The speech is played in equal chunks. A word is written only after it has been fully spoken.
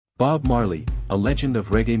Bob Marley, a legend of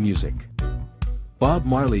reggae music. Bob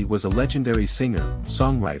Marley was a legendary singer,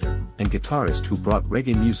 songwriter, and guitarist who brought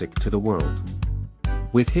reggae music to the world.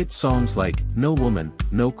 With hit songs like No Woman,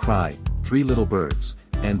 No Cry, Three Little Birds,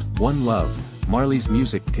 and One Love, Marley's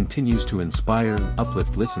music continues to inspire and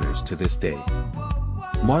uplift listeners to this day.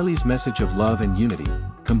 Marley's message of love and unity,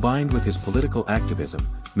 combined with his political activism,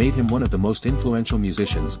 made him one of the most influential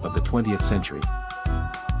musicians of the 20th century.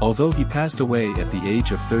 Although he passed away at the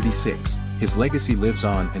age of 36, his legacy lives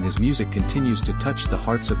on and his music continues to touch the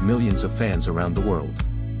hearts of millions of fans around the world.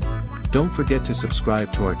 Don't forget to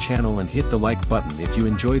subscribe to our channel and hit the like button if you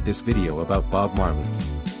enjoyed this video about Bob Marley.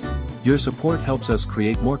 Your support helps us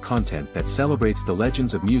create more content that celebrates the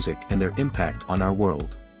legends of music and their impact on our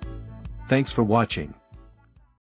world. Thanks for watching.